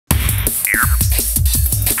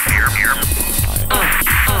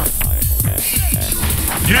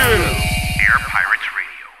Air Pirates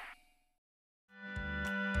Radio.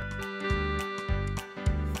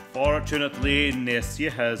 Fortunately, Nessie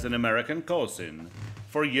has an American cousin.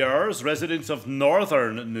 For years, residents of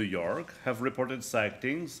northern New York have reported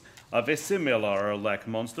sightings of a similar lake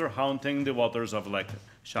monster haunting the waters of Lake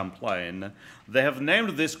Champlain. They have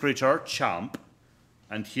named this creature Champ.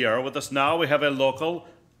 And here with us now we have a local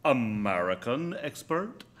American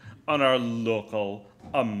expert on our local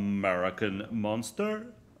American monster.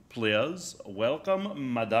 Please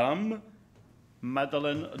welcome Madame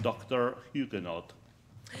Madeleine Dr. Huguenot.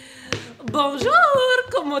 Bonjour,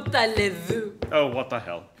 comment allez-vous? Oh, what the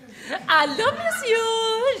hell? Allô,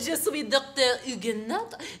 monsieur, je suis Dr.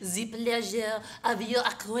 Huguenot. The pleasure of your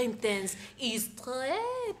acquaintance is très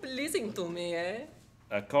pleasing to me, eh?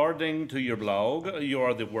 According to your blog, you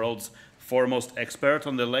are the world's foremost expert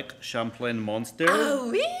on the Lake Champlain monster. Ah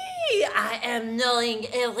oui, I am knowing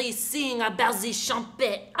everything about the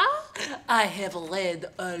Champagne. I have read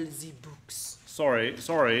all the books. Sorry,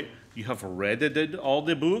 you have read all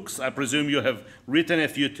the books? I presume you have written a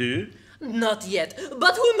few too? Not yet,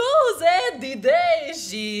 but who knows, eh? The day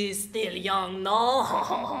she's still young,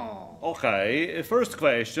 no? Okay, first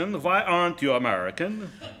question, why aren't you American?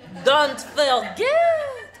 Don't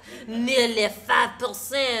forget, nearly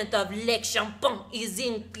 5% of Lake Champlain is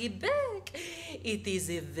in Quebec. It is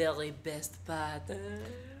the very best part.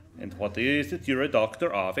 And what is it you're a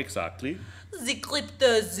doctor of exactly? The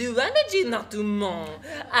cryptozoology, naturellement.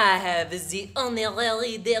 I have the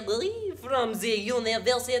honorary degree from the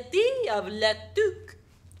University of La Tuque.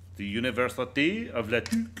 The University of La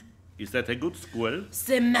Tuque. Is that a good school?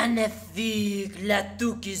 C'est magnifique. La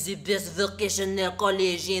Tuque is the best vocational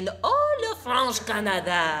college in all of French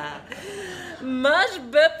Canada. Much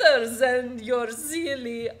better than your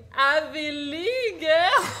silly Ivy League.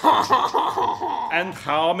 And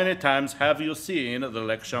how many times have you seen the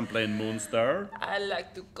Lake Champlain monster? I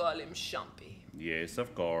like to call him Champy. Yes,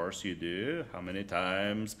 of course you do. How many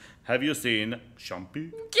times have you seen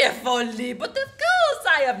Champy? Que folie, but of course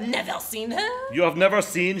I have never seen her. You have never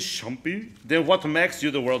seen Champy? Then what makes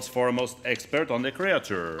you the world's foremost expert on the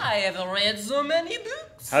creature? I have read so many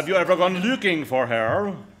books. Have you ever gone looking for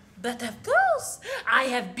her? But of course, I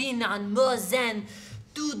have been on more than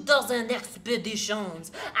 24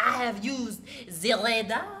 expeditions. I have used the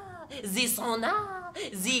radar, the sonar,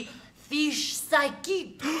 the fish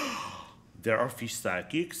psychic. There are fish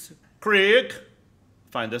psychics? Crick,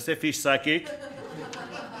 find us a fish psychic.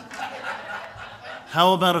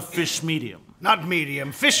 How about a fish medium? Not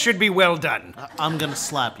medium. Fish should be well done. I'm gonna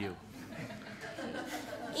slap you.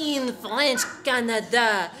 In French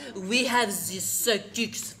Canada, we have the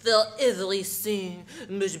psychics for everything.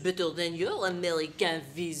 Much better than your American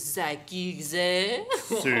fish psychics, eh?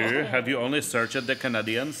 Sir, have you only searched the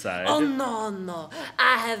Canadian side? Oh, no.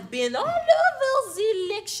 I have been all over the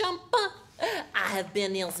Lake Champlain. I have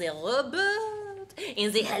been in the rowboat,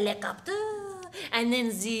 in the helicopter, and in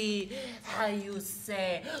the, how you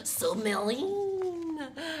say, submarine.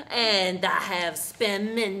 And I have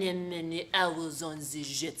spent many hours on the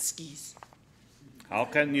jet skis. How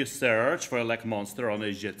can you search for a lake monster on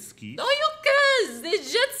a jet ski? Oh, you can! The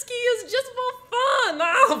jet ski is just for fun.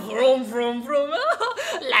 Vroom.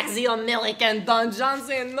 Like the American Don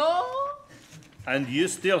Johnson, no? And you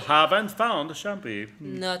still haven't found Champy?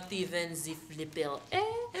 Not even the flipper, eh?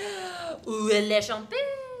 Où est la Champy?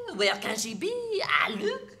 Where can she be?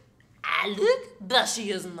 I look, but she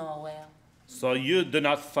is nowhere. So you do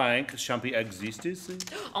not think Champy exists?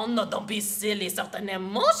 Oh no, don't be silly.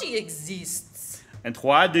 Certainement she exists. And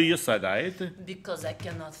why do you say that? Because I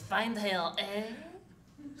cannot find her, eh?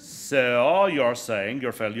 So you're saying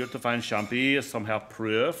your failure to find Champy is somehow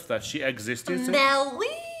proof that she exists? Now oui,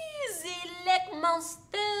 the lake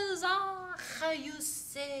monsters are, how you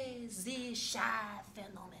say, the shy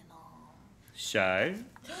phenomenon. Shy?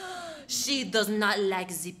 She does not like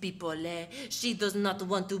the people, eh? She does not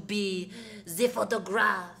want to be the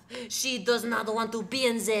photograph. She does not want to be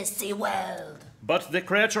in the sea world. But the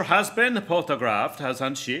creature has been photographed,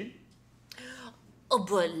 hasn't she? Oh,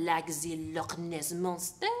 but like the Loch Ness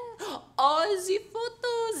monster, all the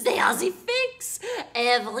photos, they are the fakes.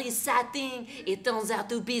 Every sighting, it turns out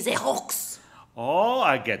to be the hoax. Oh,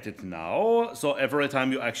 I get it now. So every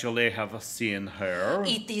time you actually have seen her...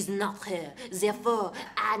 It is not her. Therefore,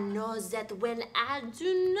 I know that when I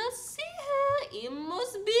do not see her, it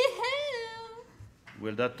must be her.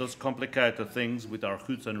 Well, that does complicate things with our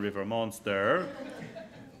Hudson River monster.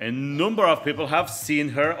 A number of people have seen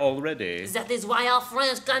her already. That is why our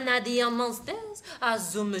French Canadian monsters are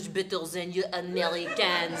so much better than you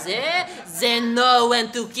Americans, eh? They know when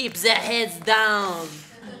to keep their heads down.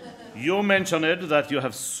 You mentioned that you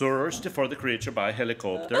have searched for the creature by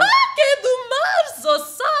helicopter. Ah, que dommage! So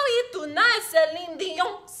sorry tonight, Celine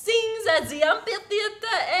Dion sings at the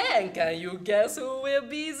amphitheater. And can you guess who will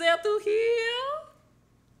be there to hear?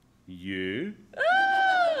 You?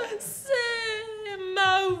 Ah, c'est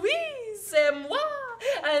oui, c'est moi.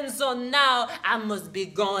 And so now I must be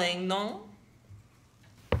going, no?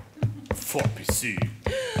 For pissy.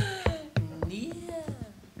 Near,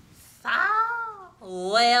 far,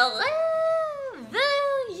 wherever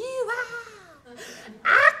you are,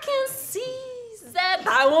 I can see that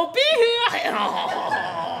I won't be here.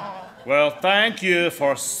 Well, thank you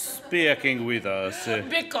for speaking with us.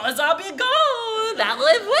 Because I'll be gone. Au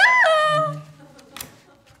revoir.